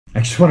I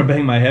just want to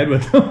bang my head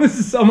with them. This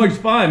is so much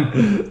fun.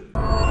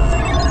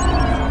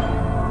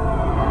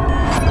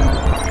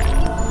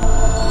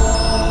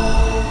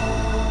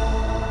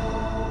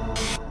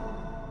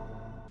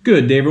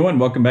 Good day, everyone.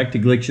 Welcome back to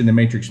Glitch in the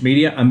Matrix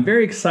Media. I'm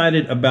very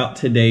excited about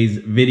today's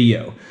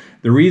video.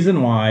 The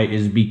reason why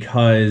is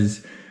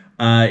because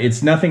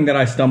it's nothing that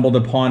I stumbled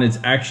upon. It's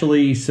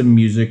actually some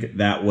music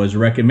that was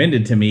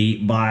recommended to me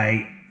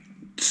by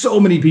so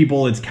many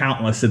people. It's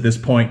countless at this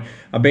point.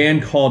 A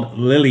band called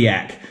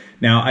Liliac.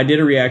 Now, I did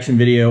a reaction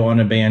video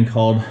on a band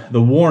called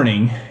The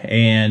Warning,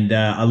 and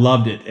I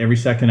loved it, every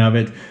second of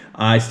it.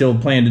 I still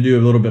plan to do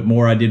a little bit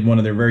more. I did one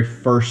of their very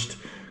first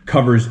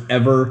covers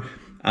ever.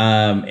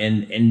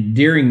 And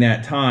during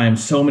that time,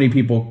 so many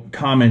people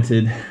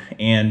commented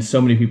and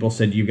so many people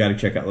said, you've got to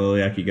check out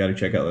Liliac, you got to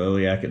check out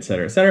Liliac,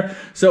 etc., etc.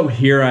 So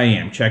here I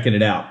am checking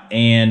it out.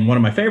 And one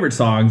of my favorite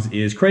songs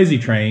is Crazy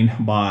Train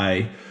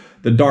by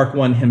the Dark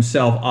One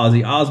himself,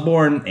 Ozzy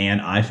Osbourne,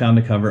 and I found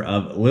a cover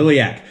of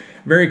Liliac.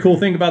 Very cool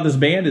thing about this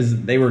band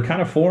is they were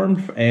kind of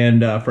formed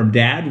and from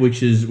Dad,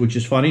 which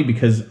is funny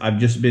because I've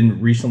just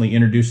been recently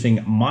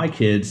introducing my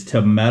kids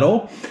to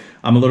metal.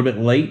 I'm a little bit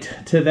late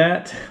to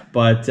that,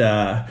 but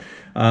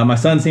my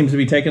son seems to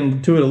be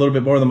taking to it a little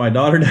bit more than my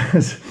daughter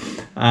does.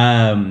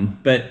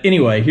 But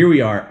anyway, here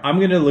we are. I'm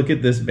going to look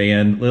at this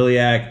band,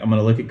 Liliac. I'm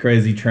going to look at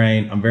Crazy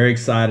Train. I'm very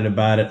excited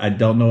about it. I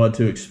don't know what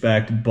to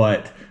expect,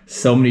 but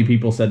so many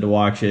people said to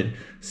watch it.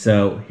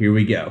 So here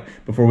we go.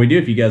 Before we do,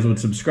 if you guys would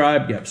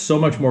subscribe, you have so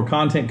much more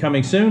content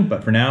coming soon.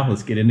 But for now,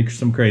 let's get into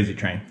some Crazy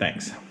Train.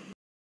 Thanks.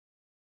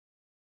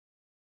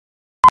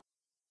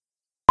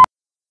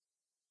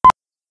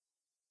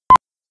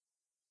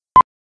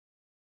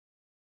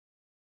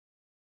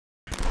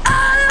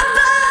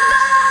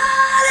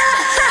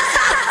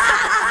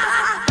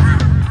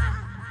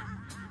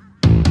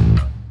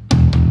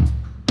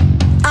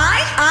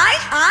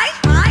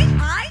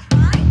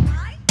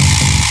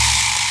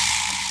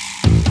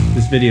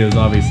 This video has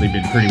obviously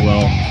been pretty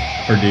well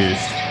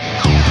produced.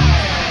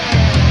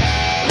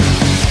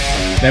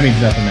 That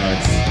means nothing though,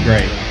 it's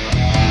great.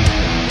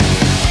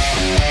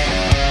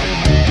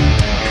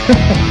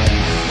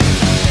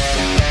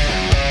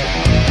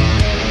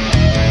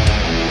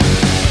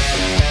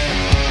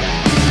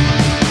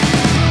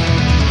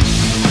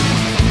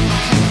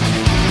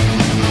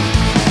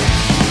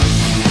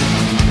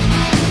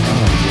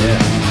 Oh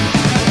yeah.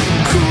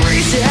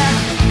 Crazy,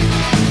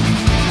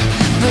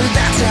 but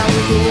that's how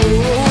it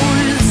goes.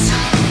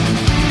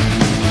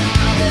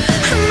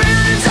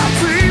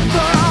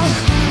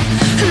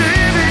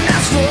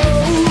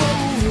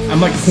 I'm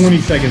like 20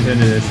 seconds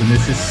into this, and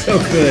this is so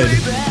good.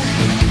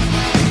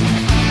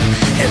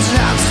 It's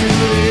not too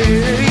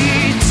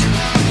late.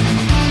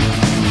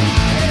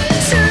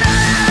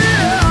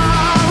 Tonight,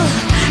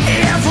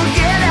 if we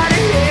get out of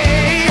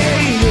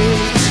hate,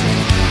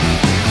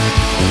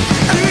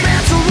 a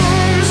mental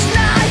wound's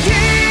not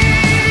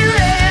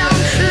healing.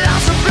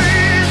 Lots of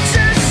pain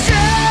to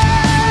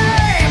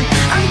shame.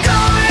 I'm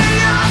going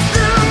off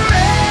the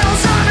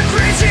rails on a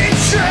crazy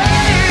train.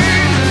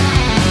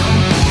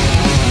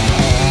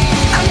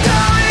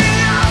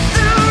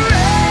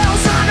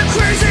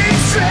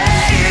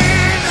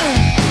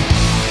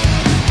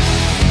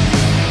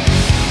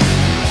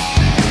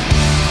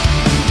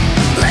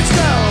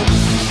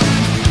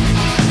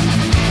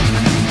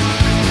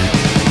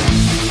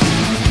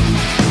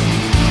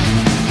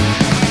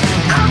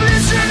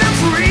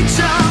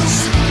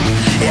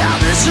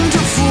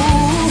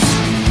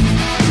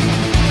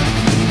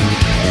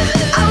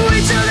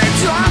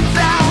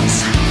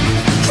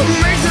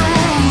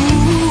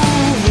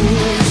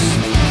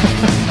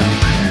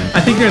 I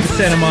think they're at the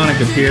Santa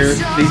Monica Pier.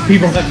 These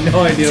people have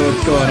no idea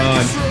what's going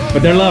on,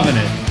 but they're loving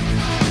it.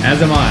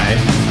 As am I.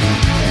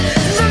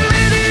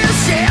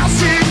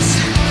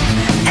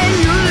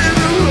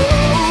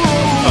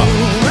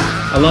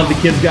 Oh, I love the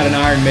kids got an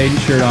Iron Maiden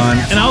shirt on.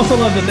 And I also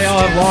love that they all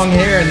have long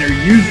hair and they're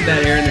using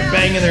that hair and they're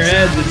banging their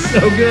heads. It's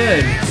so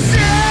good.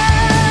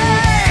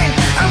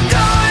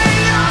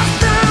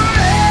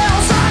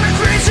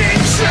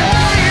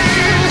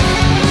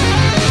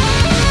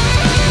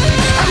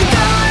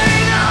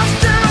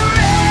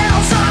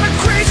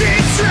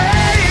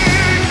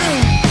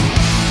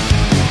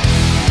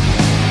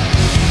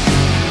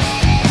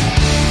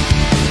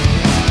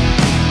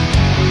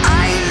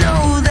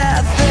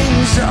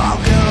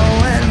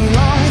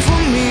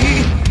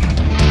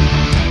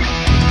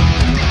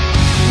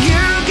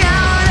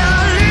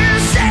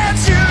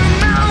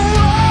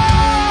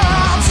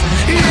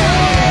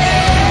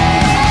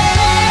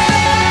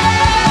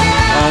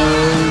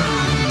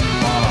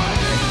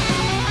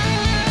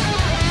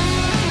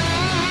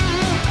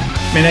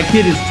 Man, that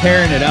kid is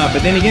tearing it up.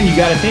 But then again, you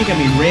got to think, I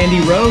mean, Randy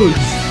Rhoads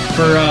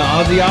for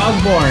Ozzy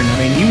Osbourne. I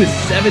mean, he was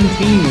 17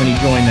 when he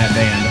joined that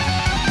band.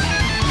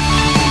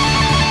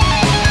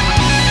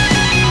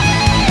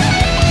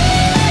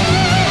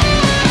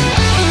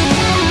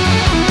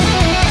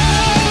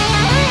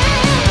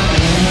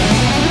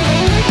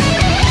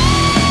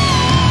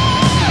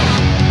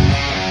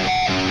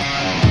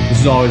 This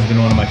has always been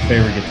one of my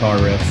favorite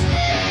guitar riffs.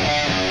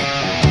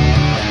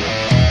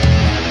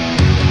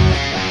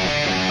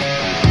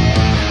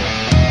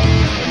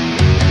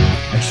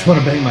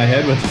 want to bang my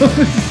head with them.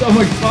 This is so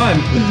much fun.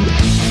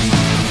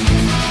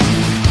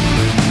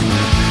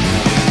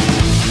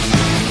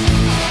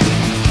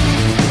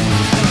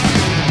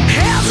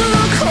 Hands on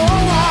the cold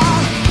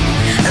wall,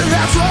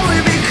 that's what we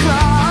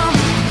become.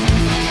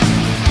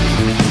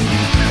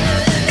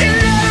 In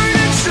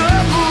every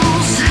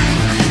troubles,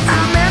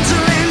 I'm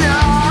mentally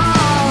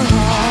numb.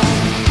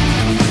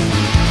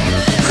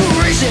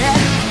 Crazy,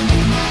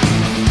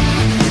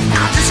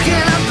 I just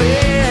cannot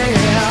bear.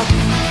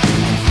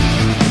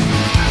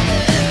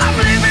 I'm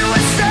living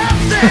with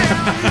something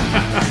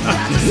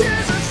that just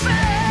isn't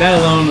fair. That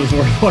alone was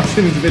worth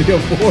watching this video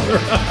for.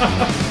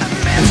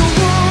 Mental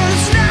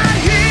wounds not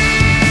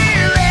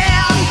healing.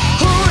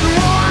 Who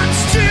wants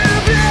to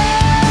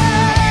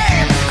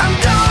blame? I'm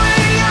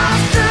going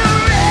off the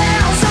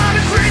rails on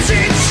a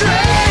crazy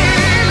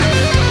train.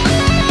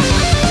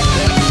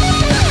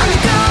 I'm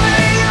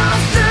going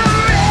off the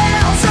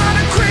rails on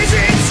a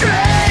crazy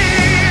train.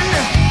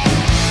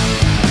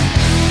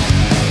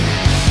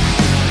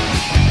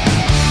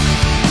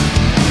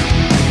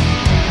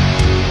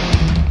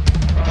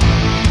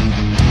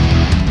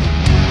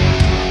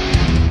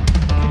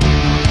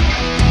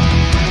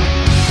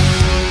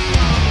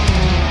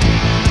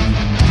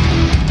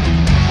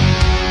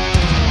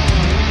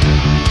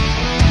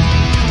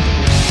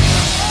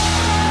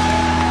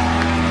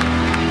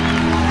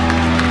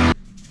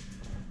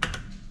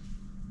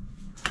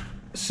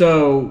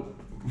 So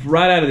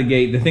right out of the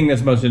gate, the thing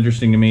that's most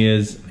interesting to me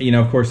is, you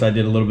know, of course I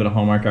did a little bit of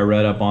homework. I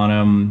read up on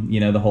him. You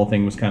know, the whole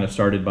thing was kind of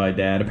started by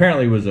Dad.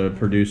 Apparently he was a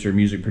producer,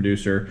 music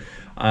producer.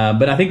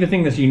 But I think the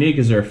thing that's unique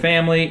is they're a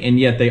family, and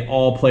yet they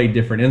all play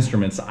different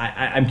instruments.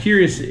 I'm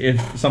curious if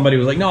somebody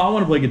was like, no, I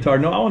want to play guitar.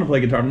 No, I want to play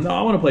guitar. No,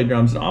 I want to play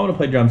drums. No, I want to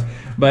play drums.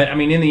 But I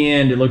mean, in the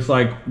end, it looks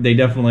like they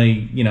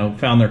definitely, you know,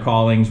 found their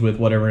callings with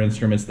whatever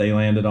instruments they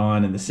landed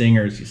on, and the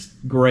singer is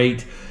just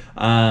great.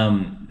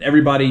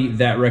 Everybody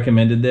that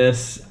recommended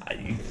this,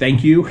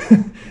 thank you.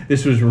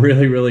 This was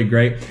really, really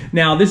great.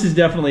 Now, this is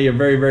definitely a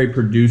very, very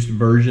produced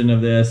version of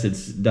this.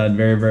 It's done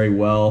very, very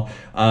well.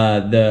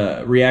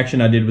 The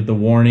reaction I did with the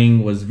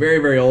warning was very,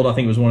 very old. I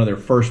think it was one of their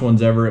first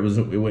ones ever. It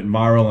went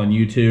viral on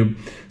YouTube.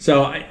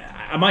 So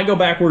I might go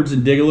backwards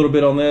and dig a little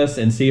bit on this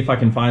and see if I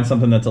can find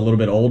something that's a little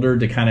bit older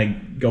to kind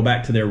of go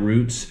back to their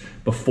roots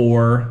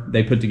before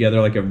they put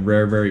together like a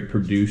very, very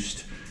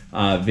produced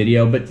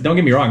video. But don't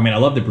get me wrong, man, I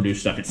love the produced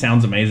stuff. It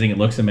sounds amazing. It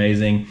looks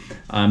amazing.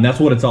 That's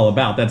what it's all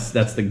about. That's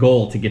the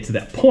goal, to get to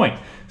that point.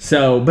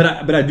 So,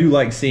 but I do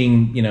like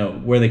seeing, you know,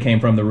 where they came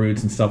from, the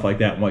roots and stuff like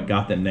that, and what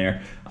got them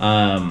there.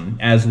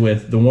 As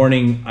with the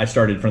warning, I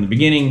started from the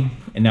beginning,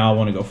 and now I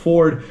want to go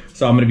forward.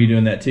 So I'm going to be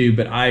doing that too.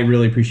 But I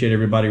really appreciate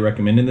everybody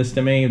recommending this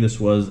to me. This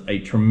was a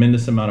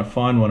tremendous amount of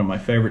fun. One of my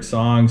favorite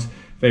songs,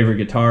 favorite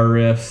guitar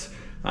riffs.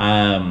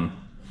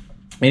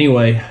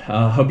 Anyway,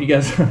 hope you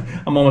guys,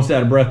 I'm almost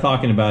out of breath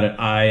talking about it.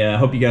 I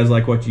hope you guys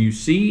like what you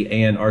see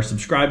and are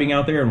subscribing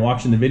out there and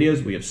watching the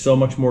videos. We have so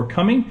much more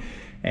coming,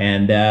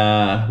 and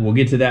we'll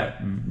get to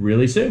that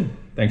really soon.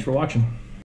 Thanks for watching.